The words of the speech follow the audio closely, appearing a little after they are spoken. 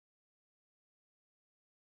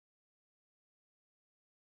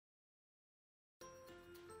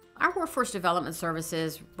Our workforce development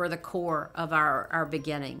services were the core of our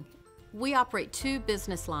beginning. We operate two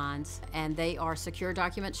business lines, and they are secure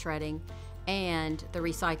document shredding and the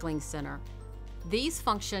recycling center. These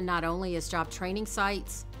function not only as job training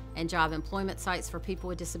sites and job employment sites for people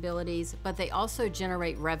with disabilities, but they also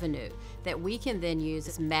generate revenue that we can then use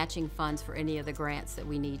as matching funds for any of the grants that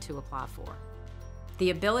we need to apply for. The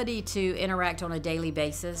ability to interact on a daily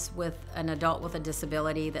basis with an adult with a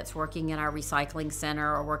disability that's working in our recycling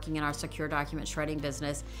center or working in our secure document shredding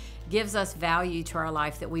business gives us value to our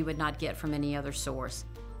life that we would not get from any other source.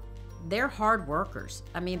 They're hard workers.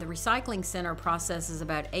 I mean, the recycling center processes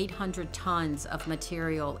about 800 tons of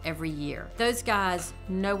material every year. Those guys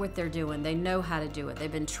know what they're doing. They know how to do it.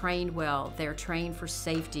 They've been trained well. They're trained for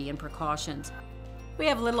safety and precautions. We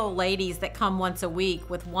have little old ladies that come once a week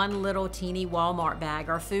with one little teeny Walmart bag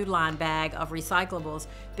or Food Line bag of recyclables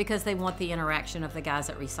because they want the interaction of the guys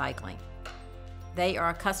at recycling. They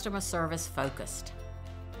are customer service focused.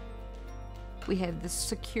 We have the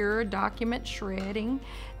secure document shredding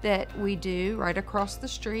that we do right across the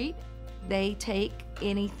street. They take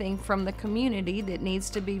anything from the community that needs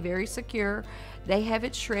to be very secure. They have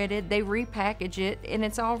it shredded, they repackage it, and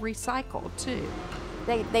it's all recycled too.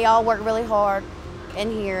 They all work really hard in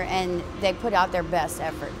here, and they put out their best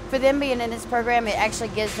effort. For them being in this program, it actually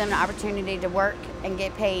gives them the opportunity to work and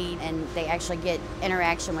get paid, and they actually get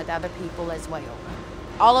interaction with other people as well.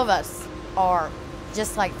 All of us are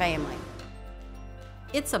just like family.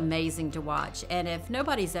 It's amazing to watch, and if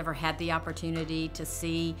nobody's ever had the opportunity to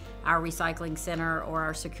see our recycling center or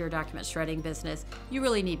our secure document shredding business, you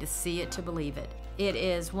really need to see it to believe it. It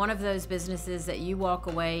is one of those businesses that you walk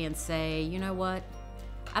away and say, you know what?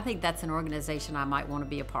 I think that's an organization I might want to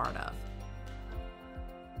be a part of.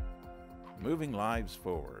 Moving lives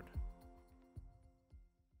forward.